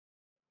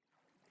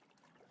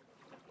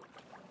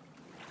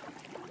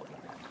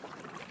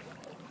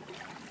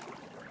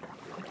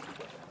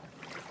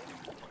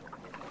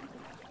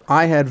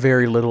I had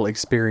very little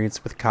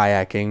experience with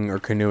kayaking or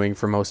canoeing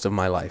for most of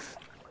my life.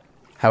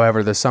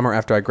 However, the summer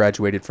after I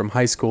graduated from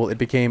high school, it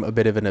became a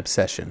bit of an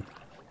obsession.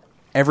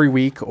 Every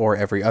week or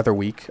every other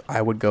week,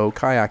 I would go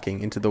kayaking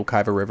into the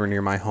Wekiva River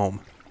near my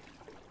home.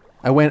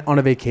 I went on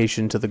a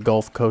vacation to the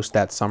Gulf Coast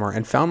that summer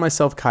and found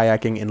myself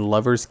kayaking in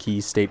Lovers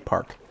Key State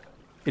Park.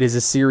 It is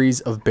a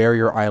series of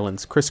barrier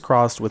islands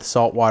crisscrossed with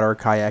saltwater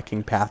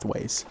kayaking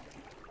pathways.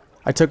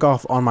 I took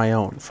off on my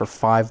own for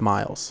 5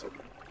 miles.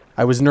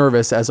 I was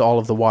nervous as all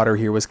of the water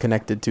here was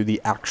connected to the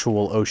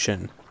actual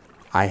ocean.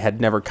 I had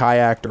never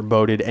kayaked or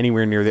boated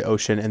anywhere near the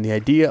ocean, and the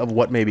idea of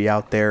what may be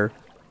out there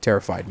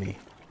terrified me.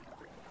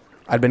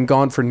 I'd been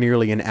gone for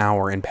nearly an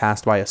hour and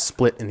passed by a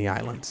split in the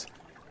islands.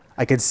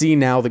 I could see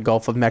now the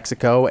Gulf of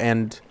Mexico,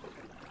 and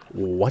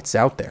what's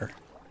out there?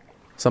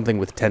 Something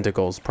with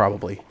tentacles,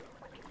 probably.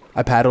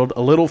 I paddled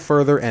a little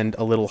further and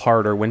a little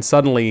harder when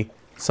suddenly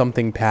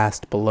something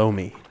passed below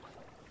me.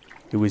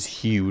 It was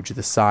huge,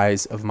 the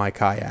size of my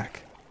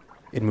kayak.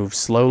 It moved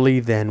slowly,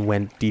 then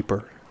went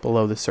deeper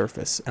below the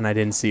surface, and I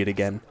didn't see it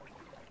again.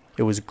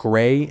 It was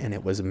gray, and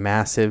it was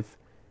massive,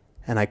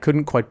 and I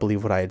couldn't quite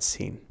believe what I had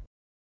seen.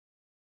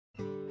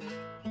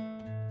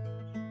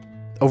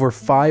 Over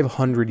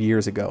 500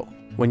 years ago,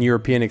 when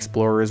European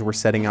explorers were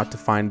setting out to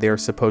find their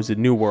supposed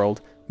New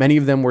World, many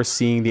of them were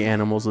seeing the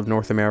animals of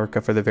North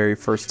America for the very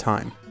first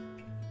time.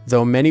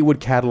 Though many would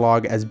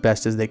catalog as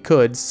best as they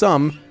could,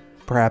 some,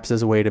 perhaps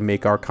as a way to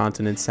make our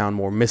continent sound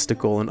more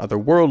mystical and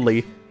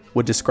otherworldly,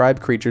 would describe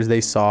creatures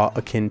they saw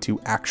akin to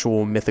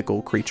actual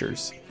mythical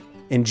creatures.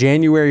 In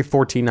January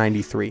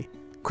 1493,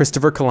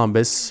 Christopher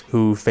Columbus,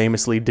 who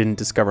famously didn't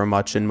discover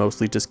much and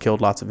mostly just killed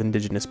lots of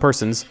indigenous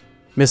persons,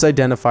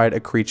 misidentified a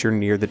creature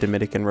near the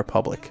Dominican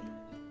Republic.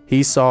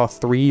 He saw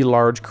 3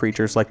 large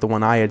creatures like the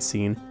one I had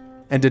seen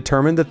and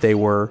determined that they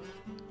were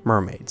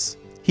mermaids.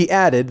 He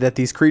added that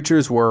these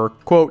creatures were,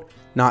 quote,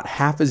 not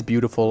half as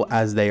beautiful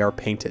as they are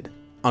painted,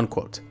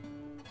 unquote.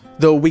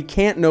 Though we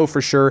can't know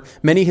for sure,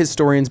 many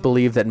historians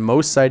believe that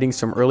most sightings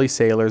from early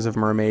sailors of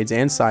mermaids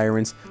and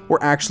sirens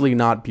were actually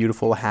not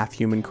beautiful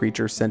half-human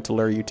creatures sent to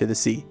lure you to the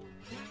sea.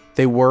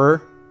 They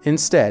were,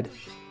 instead,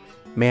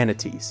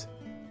 manatees.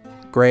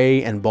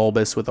 Gray and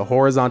bulbous with a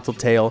horizontal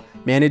tail,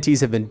 manatees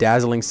have been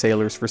dazzling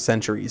sailors for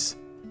centuries.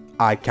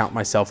 I count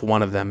myself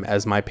one of them,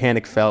 as my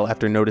panic fell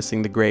after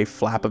noticing the gray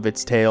flap of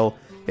its tail,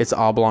 its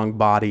oblong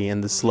body,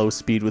 and the slow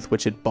speed with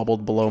which it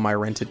bubbled below my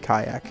rented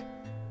kayak.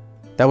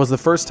 That was the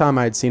first time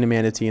I had seen a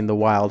manatee in the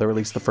wild, or at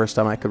least the first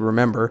time I could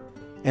remember,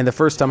 and the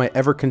first time I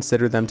ever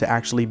considered them to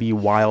actually be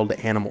wild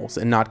animals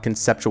and not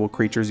conceptual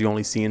creatures you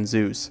only see in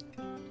zoos.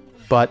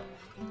 But,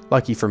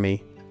 lucky for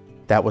me,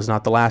 that was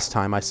not the last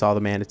time I saw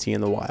the manatee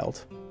in the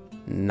wild.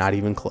 Not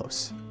even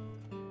close.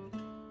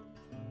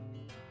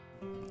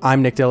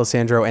 I'm Nick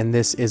D'Alessandro, and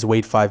this is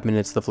Wait 5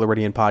 Minutes, the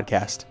Floridian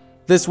podcast.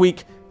 This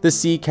week, the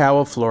sea cow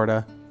of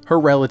Florida, her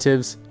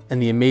relatives,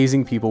 and the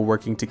amazing people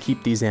working to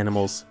keep these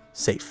animals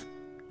safe.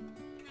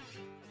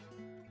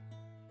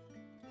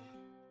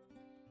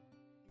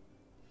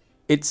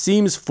 It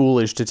seems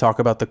foolish to talk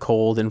about the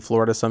cold in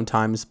Florida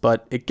sometimes,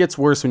 but it gets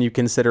worse when you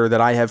consider that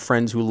I have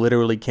friends who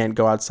literally can't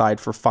go outside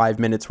for 5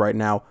 minutes right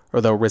now,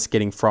 or they'll risk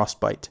getting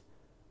frostbite.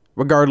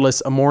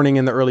 Regardless, a morning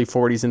in the early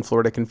 40s in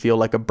Florida can feel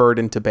like a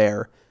burden to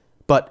bear,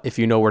 but if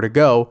you know where to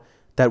go,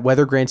 that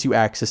weather grants you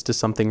access to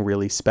something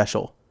really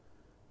special.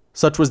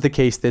 Such was the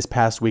case this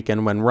past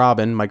weekend when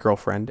Robin, my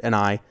girlfriend, and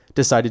I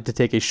decided to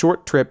take a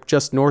short trip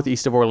just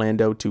northeast of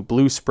Orlando to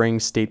Blue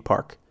Springs State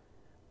Park.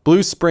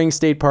 Blue Springs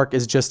State Park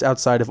is just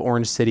outside of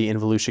Orange City in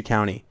Volusia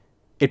County.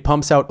 It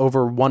pumps out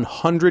over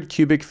 100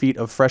 cubic feet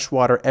of fresh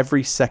water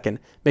every second,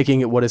 making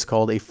it what is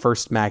called a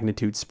first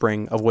magnitude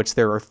spring, of which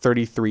there are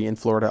 33 in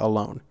Florida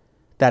alone.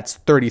 That's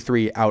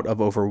 33 out of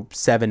over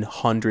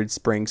 700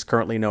 springs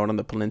currently known on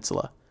the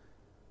peninsula.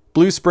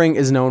 Blue Spring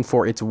is known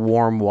for its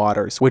warm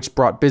waters, which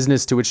brought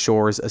business to its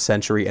shores a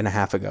century and a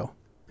half ago.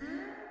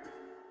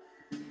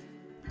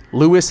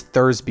 Louis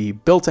Thursby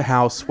built a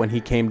house when he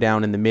came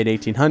down in the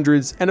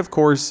mid-1800s and, of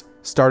course,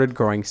 started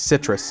growing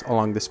citrus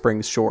along the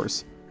spring's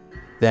shores.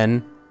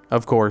 Then,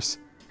 of course,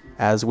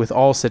 as with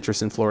all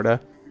citrus in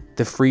Florida,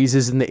 the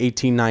freezes in the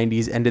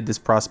 1890s ended this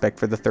prospect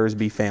for the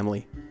Thursby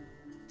family.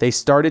 They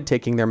started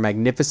taking their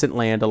magnificent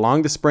land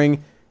along the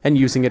spring and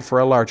using it for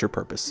a larger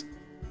purpose: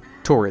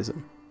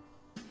 tourism.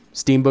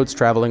 Steamboats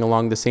traveling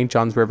along the St.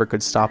 Johns River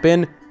could stop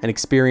in and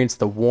experience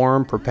the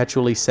warm,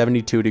 perpetually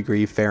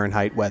 72-degree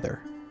Fahrenheit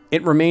weather.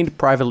 It remained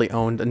privately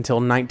owned until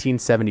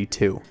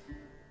 1972.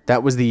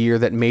 That was the year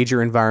that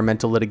major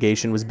environmental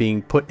litigation was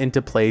being put into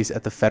place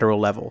at the federal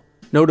level,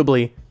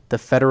 notably the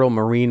Federal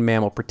Marine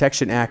Mammal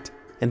Protection Act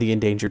and the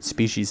Endangered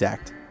Species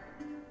Act.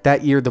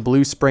 That year, the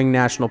Blue Spring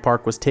National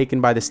Park was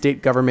taken by the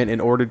state government in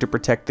order to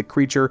protect the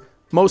creature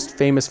most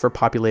famous for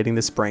populating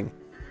the spring,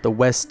 the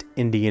West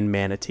Indian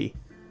manatee.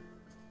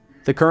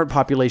 The current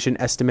population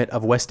estimate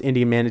of West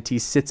Indian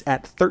manatees sits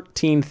at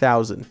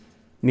 13,000.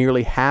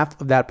 Nearly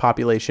half of that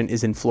population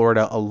is in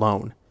Florida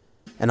alone.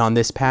 And on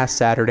this past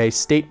Saturday,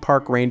 state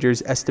park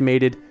rangers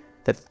estimated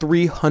that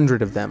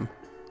 300 of them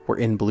were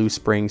in Blue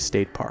Springs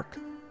State Park.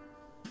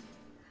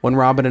 When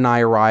Robin and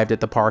I arrived at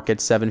the park at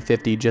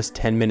 7:50, just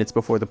 10 minutes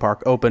before the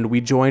park opened, we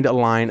joined a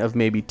line of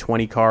maybe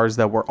 20 cars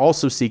that were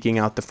also seeking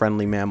out the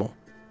friendly mammal.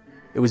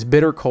 It was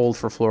bitter cold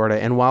for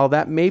Florida, and while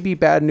that may be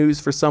bad news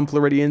for some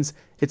Floridians,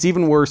 it's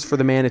even worse for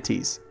the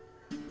manatees.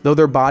 Though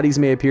their bodies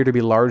may appear to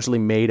be largely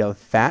made of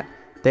fat,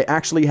 they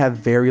actually have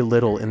very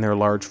little in their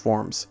large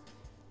forms.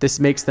 This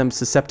makes them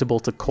susceptible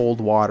to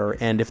cold water,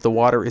 and if the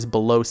water is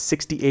below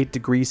 68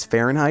 degrees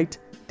Fahrenheit,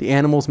 the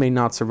animals may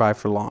not survive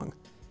for long.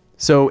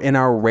 So in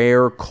our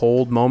rare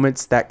cold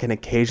moments that can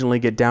occasionally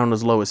get down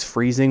as low as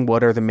freezing,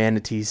 what are the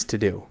manatees to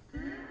do?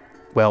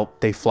 Well,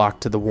 they flock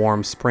to the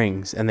warm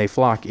springs, and they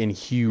flock in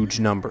huge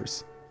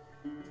numbers.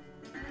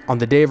 On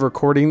the day of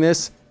recording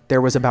this,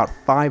 there was about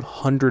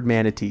 500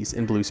 manatees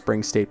in Blue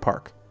Springs State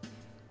Park.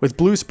 With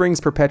Blue Springs'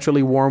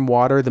 perpetually warm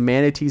water, the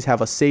manatees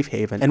have a safe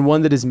haven, and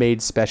one that is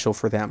made special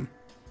for them.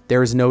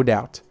 There is no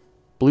doubt,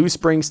 Blue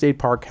Springs State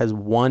Park has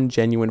one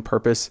genuine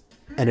purpose,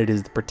 and it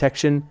is the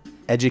protection,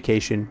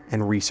 education,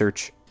 and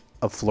research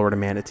of Florida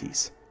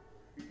manatees.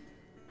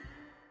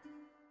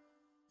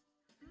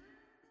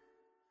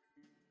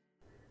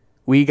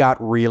 We got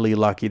really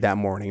lucky that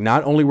morning.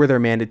 Not only were there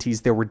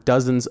manatees, there were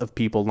dozens of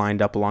people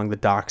lined up along the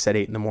docks at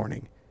 8 in the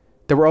morning.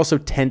 There were also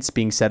tents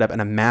being set up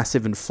and a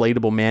massive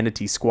inflatable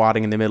manatee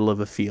squatting in the middle of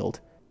a field.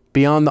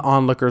 Beyond the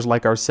onlookers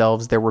like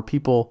ourselves, there were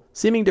people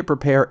seeming to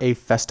prepare a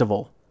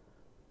festival.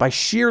 By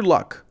sheer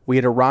luck, we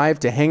had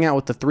arrived to hang out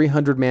with the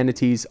 300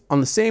 manatees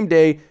on the same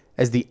day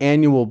as the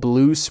annual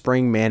Blue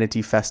Spring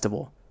Manatee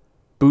Festival.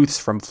 Booths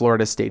from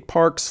Florida State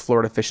Parks,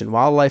 Florida Fish and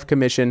Wildlife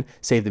Commission,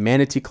 Save the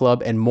Manatee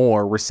Club, and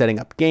more were setting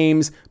up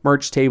games,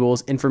 merch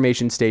tables,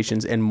 information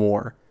stations, and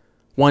more.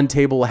 One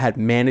table had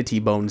manatee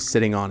bones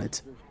sitting on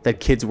it that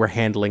kids were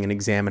handling and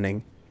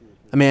examining.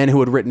 A man who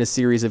had written a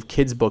series of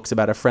kids' books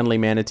about a friendly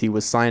manatee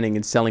was signing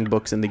and selling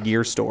books in the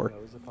gear store.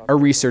 A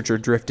researcher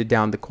drifted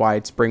down the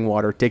quiet spring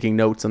water, taking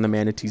notes on the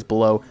manatees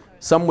below,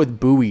 some with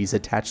buoys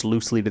attached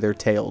loosely to their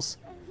tails.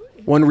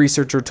 One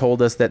researcher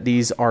told us that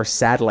these are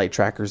satellite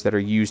trackers that are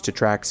used to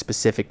track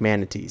specific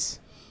manatees.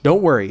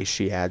 Don't worry,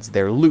 she adds,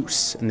 they're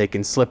loose and they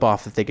can slip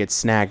off if they get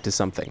snagged to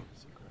something.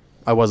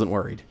 I wasn't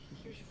worried.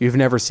 You've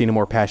never seen a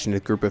more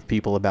passionate group of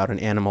people about an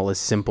animal as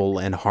simple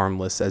and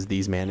harmless as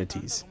these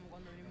manatees.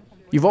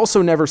 You've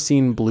also never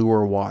seen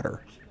bluer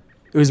water.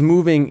 It was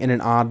moving in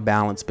an odd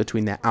balance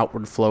between the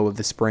outward flow of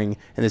the spring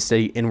and the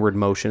steady inward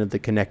motion of the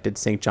connected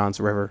St. Johns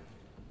River.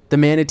 The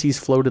manatees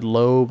floated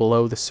low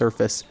below the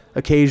surface,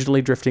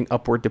 occasionally drifting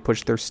upward to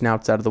push their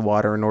snouts out of the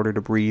water in order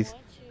to breathe.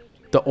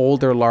 The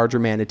older, larger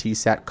manatees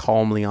sat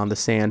calmly on the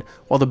sand,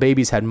 while the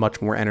babies had much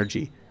more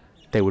energy.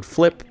 They would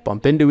flip,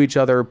 bump into each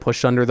other,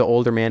 push under the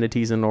older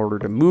manatees in order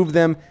to move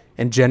them,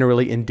 and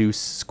generally induce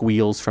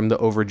squeals from the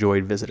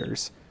overjoyed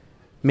visitors.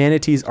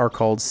 Manatees are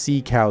called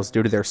sea cows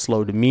due to their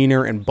slow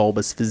demeanor and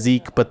bulbous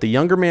physique, but the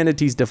younger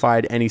manatees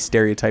defied any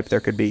stereotype there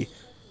could be.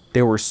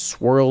 They were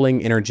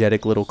swirling,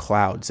 energetic little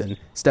clouds, and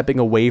stepping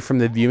away from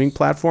the viewing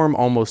platform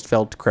almost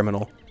felt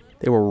criminal.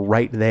 They were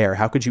right there.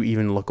 How could you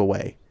even look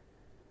away?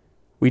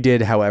 We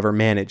did, however,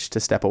 manage to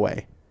step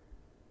away.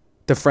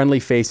 The friendly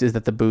faces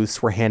at the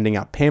booths were handing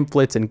out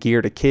pamphlets and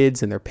gear to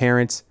kids and their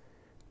parents.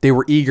 They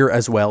were eager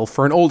as well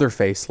for an older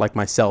face like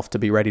myself to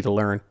be ready to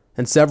learn,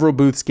 and several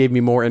booths gave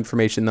me more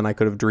information than I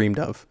could have dreamed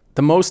of.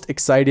 The most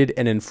excited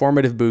and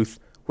informative booth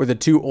were the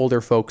two older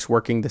folks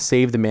working the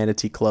Save the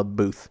Manatee Club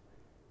booth.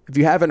 If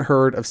you haven't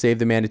heard of Save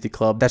the Manatee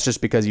Club, that's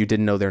just because you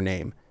didn't know their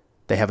name.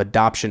 They have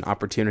adoption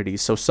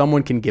opportunities, so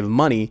someone can give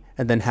money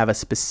and then have a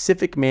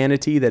specific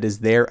manatee that is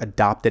their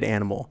adopted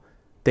animal.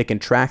 They can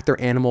track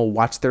their animal,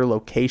 watch their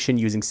location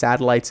using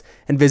satellites,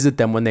 and visit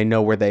them when they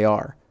know where they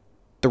are.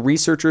 The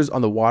researchers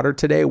on the water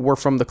today were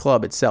from the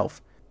club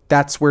itself.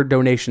 That's where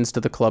donations to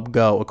the club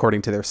go,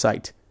 according to their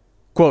site.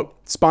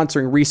 Quote,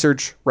 sponsoring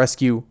research,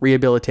 rescue,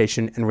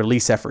 rehabilitation, and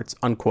release efforts,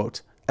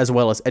 unquote, as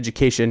well as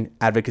education,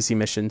 advocacy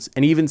missions,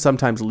 and even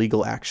sometimes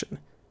legal action.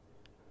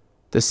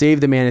 The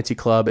Save the Manatee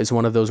Club is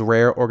one of those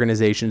rare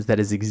organizations that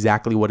is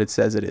exactly what it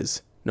says it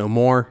is. No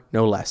more,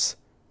 no less.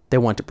 They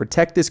want to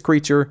protect this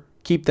creature,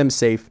 keep them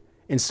safe,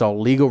 install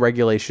legal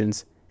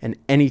regulations, and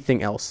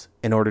anything else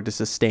in order to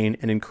sustain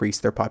and increase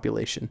their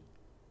population.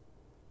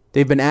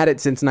 They've been at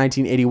it since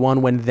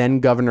 1981 when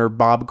then-Governor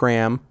Bob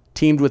Graham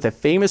teamed with a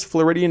famous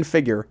Floridian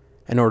figure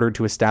in order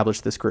to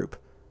establish this group.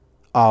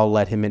 I'll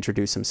let him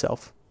introduce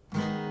himself.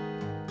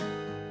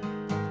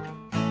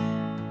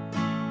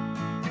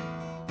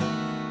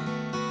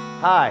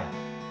 Hi,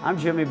 I'm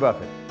Jimmy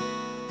Buffett.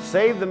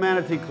 Save the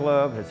Manatee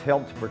Club has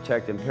helped to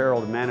protect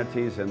imperiled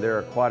manatees and their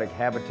aquatic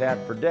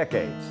habitat for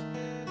decades,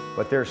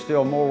 but there's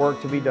still more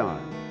work to be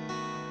done.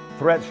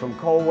 Threats from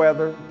cold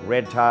weather,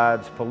 red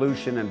tides,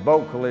 pollution, and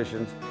boat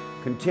collisions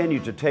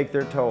continue to take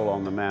their toll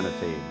on the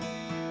manatee.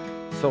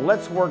 So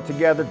let's work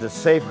together to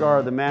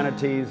safeguard the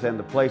manatees and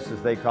the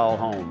places they call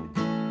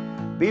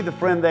home. Be the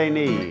friend they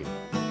need.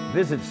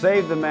 Visit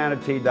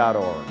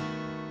SaveTheManatee.org.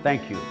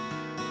 Thank you.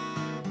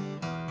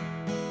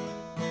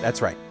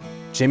 That's right.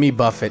 Jimmy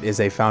Buffett is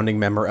a founding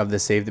member of the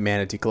Save the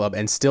Manatee Club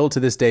and still to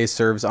this day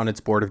serves on its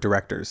board of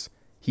directors.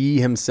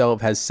 He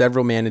himself has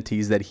several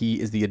manatees that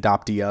he is the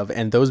adoptee of,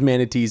 and those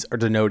manatees are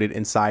denoted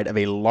inside of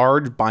a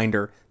large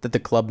binder that the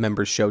club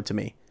members showed to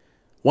me.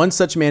 One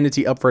such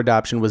manatee up for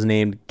adoption was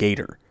named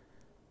Gator.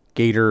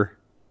 Gator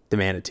the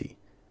manatee.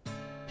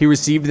 He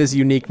received this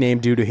unique name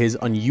due to his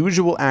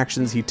unusual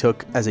actions he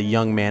took as a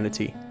young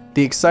manatee.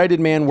 The excited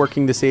man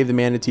working the Save the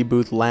Manatee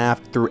booth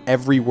laughed through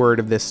every word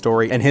of this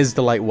story, and his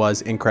delight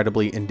was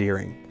incredibly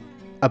endearing.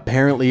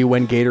 Apparently,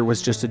 when Gator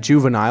was just a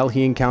juvenile,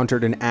 he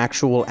encountered an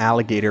actual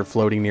alligator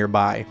floating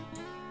nearby.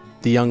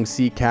 The young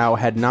sea cow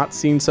had not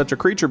seen such a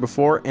creature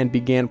before and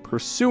began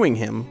pursuing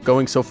him,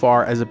 going so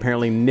far as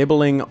apparently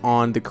nibbling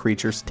on the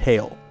creature's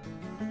tail.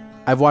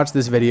 I've watched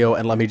this video,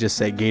 and let me just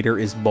say, Gator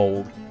is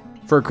bold.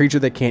 For a creature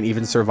that can't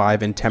even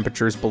survive in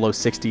temperatures below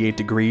 68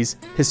 degrees,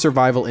 his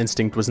survival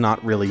instinct was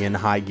not really in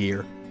high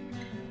gear.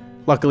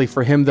 Luckily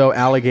for him though,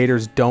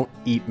 alligators don't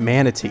eat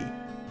manatee.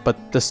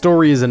 But the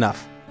story is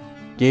enough.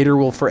 Gator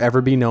will forever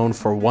be known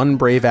for one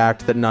brave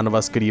act that none of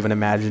us could even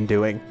imagine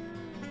doing.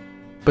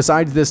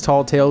 Besides this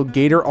tall tale,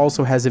 Gator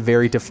also has a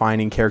very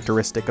defining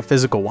characteristic, a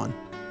physical one.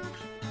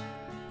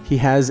 He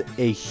has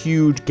a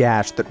huge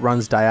gash that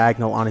runs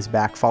diagonal on his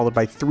back, followed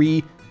by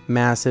 3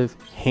 massive,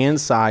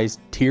 hand-sized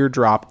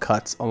teardrop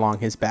cuts along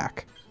his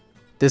back.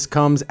 This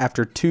comes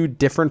after 2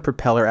 different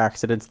propeller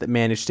accidents that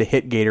managed to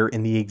hit Gator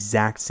in the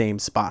exact same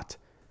spot.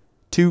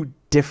 2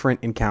 different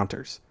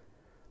encounters.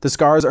 The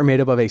scars are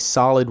made up of a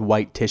solid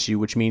white tissue,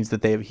 which means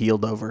that they have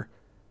healed over.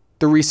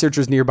 The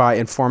researchers nearby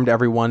informed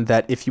everyone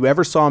that if you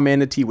ever saw a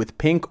manatee with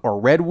pink or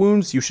red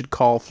wounds, you should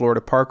call Florida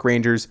Park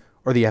Rangers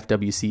or the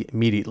FWC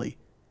immediately.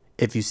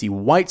 If you see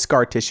white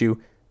scar tissue,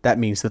 that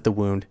means that the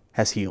wound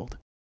has healed.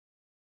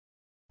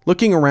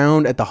 Looking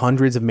around at the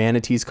hundreds of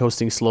manatees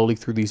coasting slowly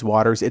through these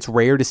waters, it's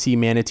rare to see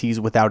manatees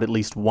without at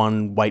least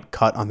one white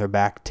cut on their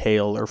back,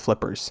 tail, or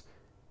flippers.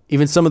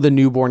 Even some of the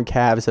newborn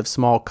calves have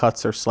small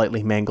cuts or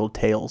slightly mangled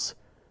tails.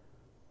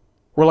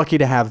 We're lucky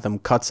to have them,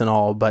 cuts and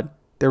all, but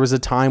there was a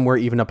time where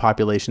even a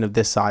population of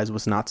this size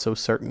was not so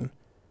certain.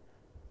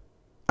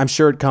 I'm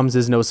sure it comes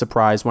as no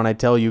surprise when I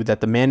tell you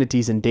that the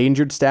manatee's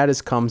endangered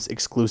status comes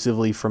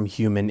exclusively from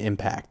human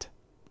impact.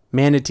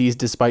 Manatees,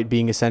 despite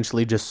being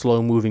essentially just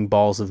slow-moving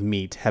balls of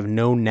meat, have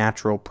no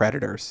natural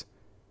predators.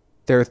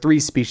 There are 3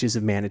 species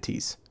of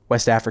manatees: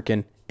 West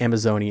African,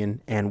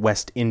 Amazonian, and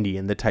West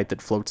Indian, the type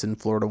that floats in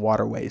Florida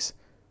waterways.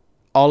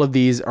 All of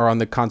these are on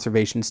the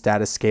conservation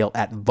status scale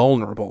at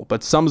vulnerable,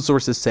 but some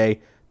sources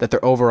say that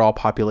their overall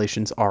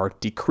populations are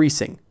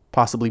decreasing,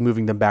 possibly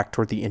moving them back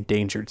toward the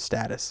endangered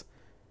status.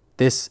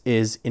 This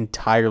is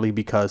entirely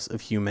because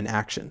of human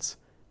actions.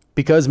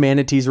 Because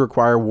manatees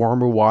require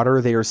warmer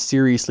water, they are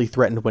seriously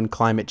threatened when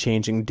climate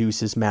change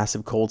induces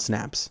massive cold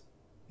snaps.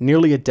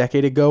 Nearly a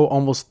decade ago,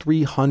 almost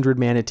 300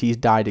 manatees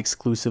died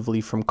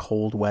exclusively from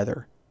cold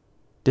weather.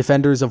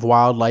 Defenders of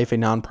Wildlife, a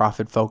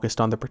nonprofit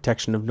focused on the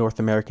protection of North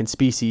American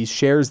species,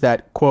 shares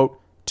that, quote,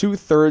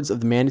 2/3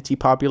 of the manatee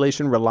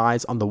population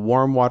relies on the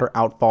warm water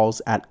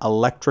outfalls at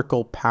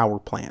electrical power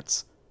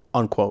plants,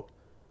 unquote.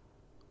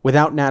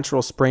 Without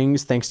natural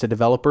springs, thanks to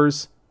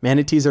developers,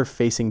 manatees are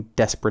facing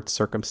desperate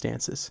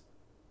circumstances.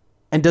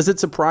 And does it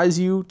surprise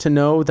you to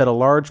know that a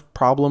large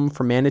problem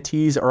for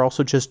manatees are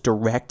also just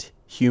direct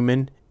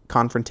human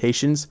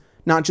confrontations?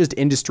 Not just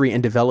industry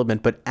and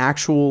development, but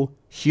actual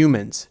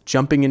humans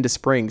jumping into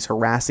springs,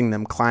 harassing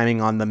them,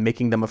 climbing on them,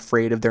 making them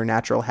afraid of their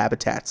natural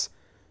habitats.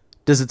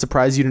 Does it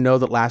surprise you to know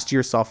that last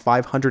year saw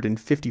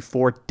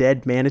 554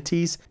 dead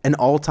manatees, an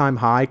all-time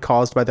high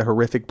caused by the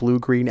horrific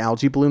blue-green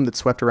algae bloom that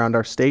swept around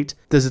our state?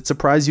 Does it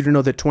surprise you to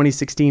know that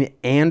 2016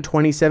 and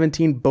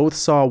 2017 both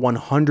saw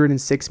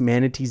 106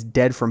 manatees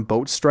dead from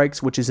boat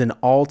strikes, which is an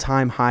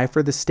all-time high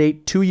for the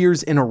state, 2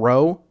 years in a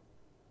row?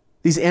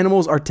 These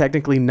animals are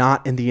technically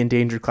not in the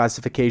endangered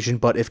classification,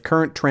 but if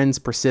current trends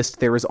persist,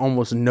 there is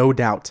almost no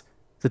doubt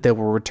that they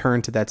will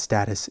return to that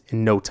status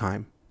in no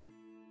time.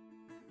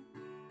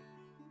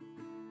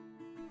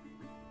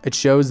 It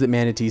shows that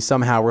manatees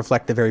somehow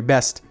reflect the very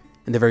best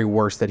and the very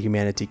worst that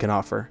humanity can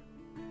offer.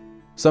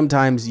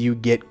 Sometimes you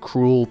get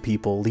cruel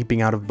people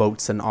leaping out of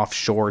boats and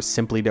offshore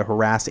simply to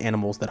harass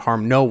animals that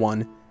harm no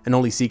one and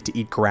only seek to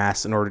eat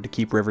grass in order to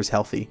keep rivers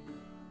healthy.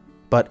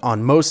 But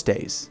on most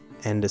days,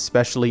 and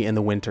especially in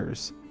the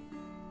winters,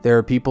 there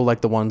are people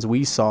like the ones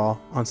we saw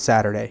on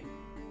Saturday.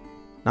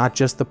 Not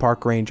just the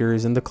park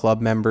rangers and the club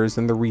members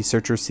and the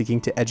researchers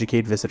seeking to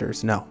educate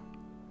visitors, no.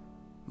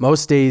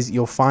 Most days,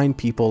 you'll find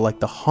people like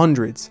the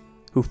hundreds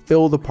who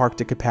fill the park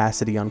to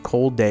capacity on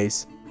cold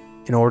days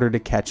in order to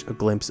catch a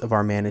glimpse of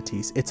our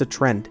manatees. It's a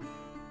trend.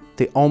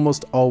 They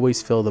almost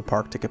always fill the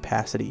park to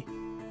capacity.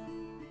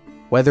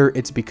 Whether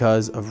it's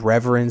because of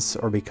reverence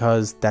or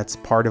because that's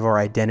part of our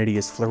identity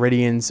as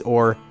Floridians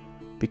or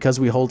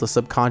because we hold a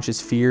subconscious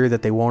fear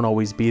that they won't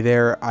always be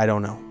there, I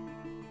don't know.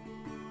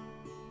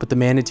 But the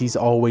manatees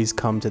always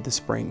come to the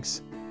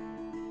springs,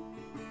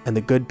 and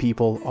the good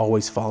people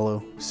always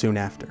follow soon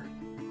after.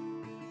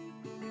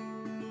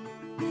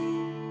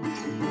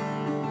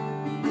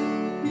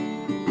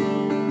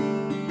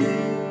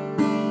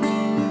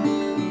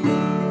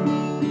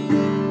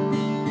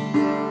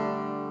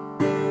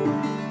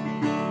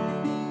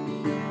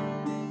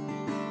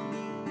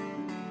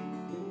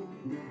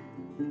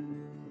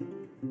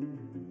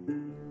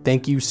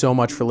 Thank you so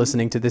much for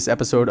listening to this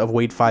episode of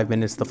Wait 5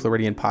 Minutes, the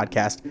Floridian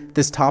podcast.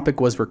 This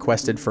topic was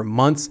requested for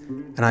months,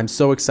 and I'm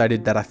so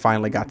excited that I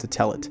finally got to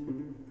tell it.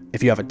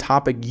 If you have a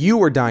topic you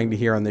are dying to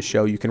hear on this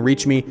show, you can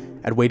reach me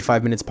at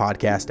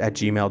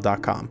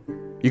wait5minutespodcast@gmail.com.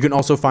 You can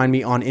also find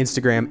me on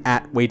Instagram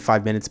at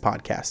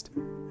wait5minutespodcast.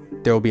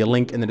 There will be a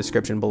link in the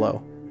description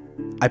below.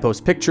 I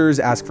post pictures,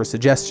 ask for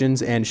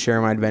suggestions, and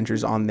share my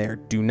adventures on there.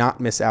 Do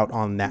not miss out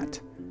on that.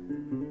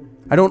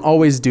 I don't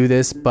always do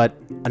this, but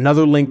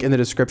another link in the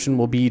description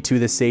will be to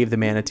the Save the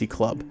Manatee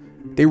Club.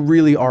 They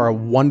really are a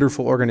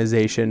wonderful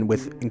organization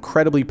with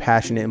incredibly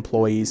passionate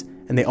employees,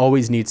 and they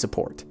always need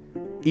support.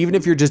 Even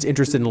if you're just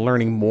interested in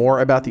learning more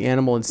about the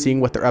animal and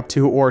seeing what they're up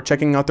to or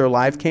checking out their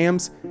live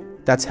cams,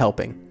 that's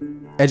helping.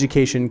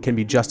 Education can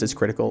be just as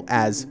critical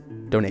as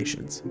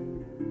donations.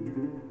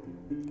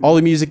 All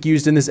the music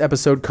used in this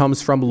episode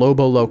comes from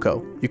Lobo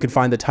Loco. You can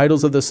find the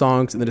titles of the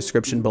songs in the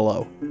description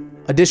below.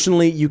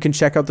 Additionally, you can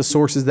check out the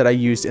sources that I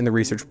used in the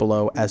research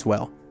below as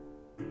well.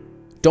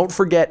 Don't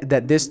forget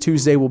that this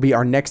Tuesday will be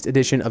our next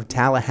edition of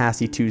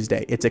Tallahassee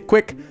Tuesday. It's a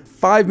quick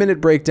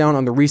 5-minute breakdown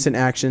on the recent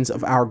actions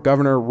of our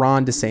Governor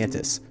Ron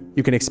DeSantis.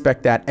 You can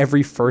expect that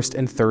every first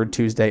and third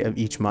Tuesday of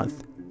each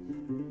month.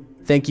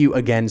 Thank you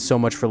again so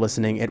much for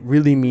listening. It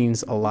really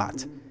means a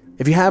lot.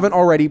 If you haven't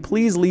already,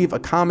 please leave a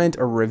comment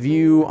or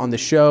review on the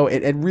show.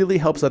 It really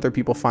helps other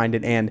people find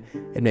it, and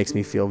it makes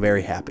me feel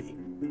very happy.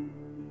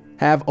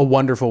 Have a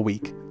wonderful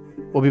week.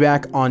 We'll be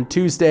back on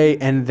Tuesday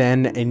and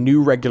then a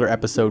new regular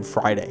episode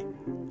Friday.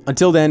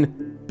 Until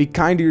then, be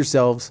kind to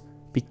yourselves,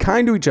 be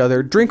kind to each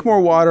other, drink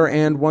more water,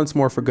 and once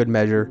more for good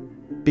measure,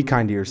 be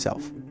kind to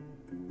yourself.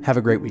 Have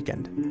a great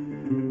weekend.